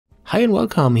Hi and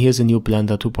welcome, here's a new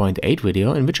Blender 2.8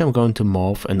 video in which I'm going to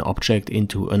morph an object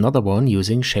into another one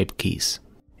using Shapekeys.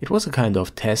 It was a kind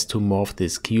of test to morph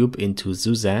this cube into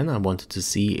Suzanne. I wanted to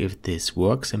see if this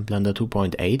works in Blender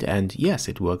 2.8 and yes,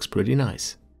 it works pretty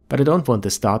nice. But I don't want the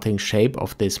starting shape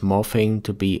of this morphing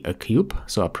to be a cube,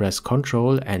 so I press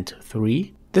Ctrl and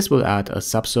 3. This will add a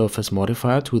subsurface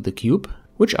modifier to the cube,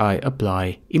 which I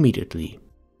apply immediately.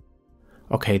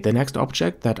 Okay, the next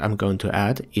object that I'm going to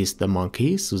add is the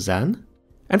monkey, Suzanne.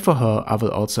 And for her, I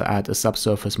will also add a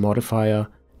subsurface modifier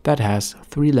that has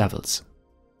 3 levels.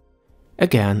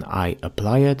 Again, I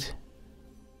apply it.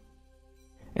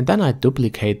 And then I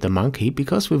duplicate the monkey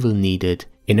because we will need it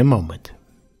in a moment.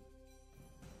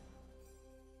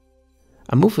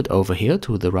 I move it over here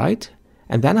to the right,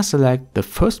 and then I select the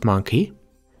first monkey.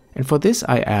 And for this,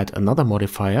 I add another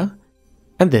modifier,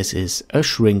 and this is a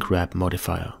Shrinkwrap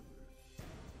Modifier.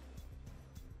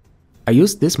 I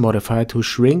use this modifier to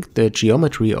shrink the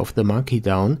geometry of the monkey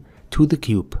down to the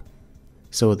cube.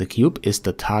 So the cube is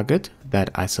the target that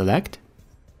I select.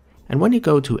 And when you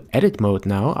go to edit mode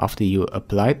now, after you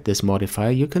applied this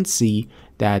modifier, you can see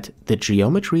that the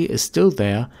geometry is still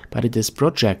there, but it is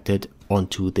projected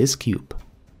onto this cube.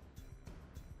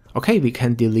 Okay, we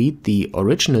can delete the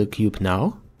original cube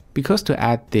now, because to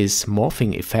add this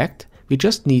morphing effect, we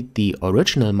just need the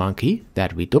original monkey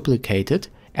that we duplicated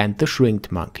and the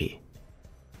shrinked monkey.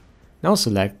 Now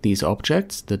select these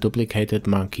objects, the duplicated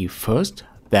monkey first,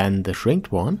 then the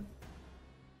shrinked one.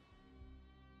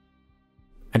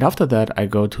 And after that I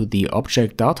go to the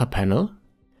Object Data panel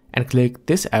and click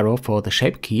this arrow for the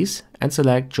shape keys and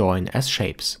select Join as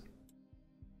Shapes.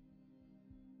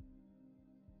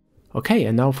 Okay,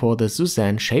 and now for the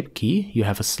Suzanne shape key, you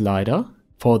have a slider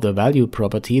for the value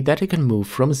property that you can move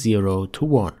from 0 to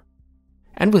 1.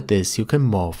 And with this you can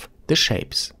morph the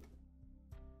shapes.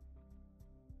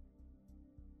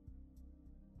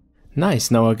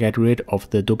 Nice, now I get rid of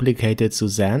the duplicated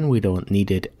Suzanne, we don't need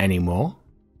it anymore.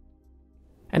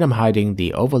 And I'm hiding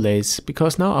the overlays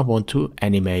because now I want to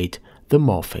animate the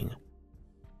morphing.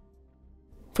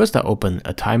 First I open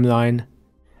a timeline,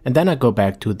 and then I go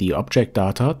back to the object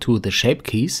data to the shape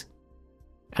keys.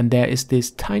 And there is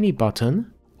this tiny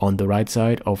button on the right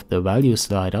side of the value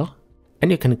slider,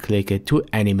 and you can click it to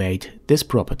animate this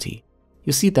property.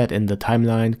 You see that in the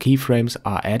timeline keyframes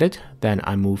are added, then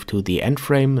I move to the end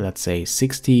frame, let's say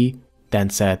 60, then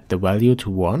set the value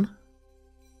to 1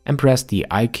 and press the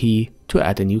I key to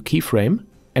add a new keyframe.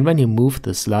 And when you move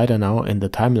the slider now in the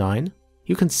timeline,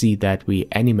 you can see that we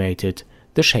animated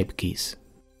the shape keys.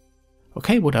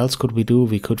 Okay, what else could we do?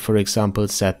 We could, for example,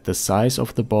 set the size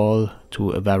of the ball to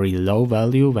a very low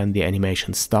value when the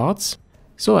animation starts.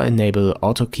 So I enable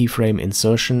auto keyframe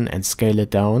insertion and scale it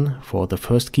down for the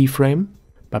first keyframe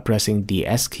by pressing the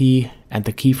S key, and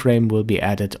the keyframe will be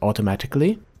added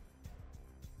automatically.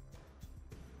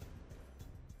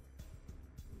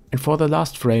 And for the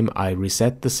last frame I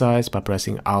reset the size by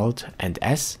pressing Alt and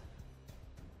S,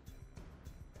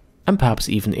 and perhaps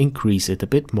even increase it a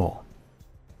bit more.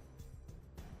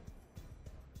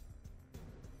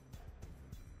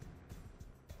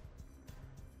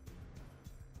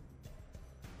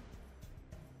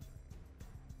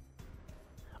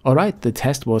 Alright, the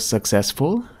test was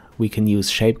successful. We can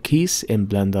use shape keys in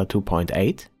Blender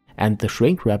 2.8 and the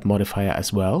Shrinkwrap modifier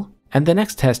as well. And the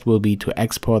next test will be to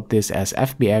export this as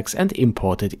FBX and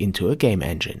import it into a game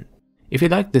engine. If you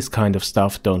like this kind of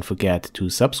stuff, don't forget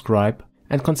to subscribe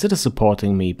and consider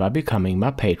supporting me by becoming my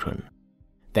patron.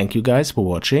 Thank you guys for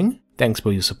watching, thanks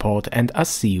for your support, and I'll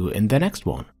see you in the next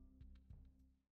one.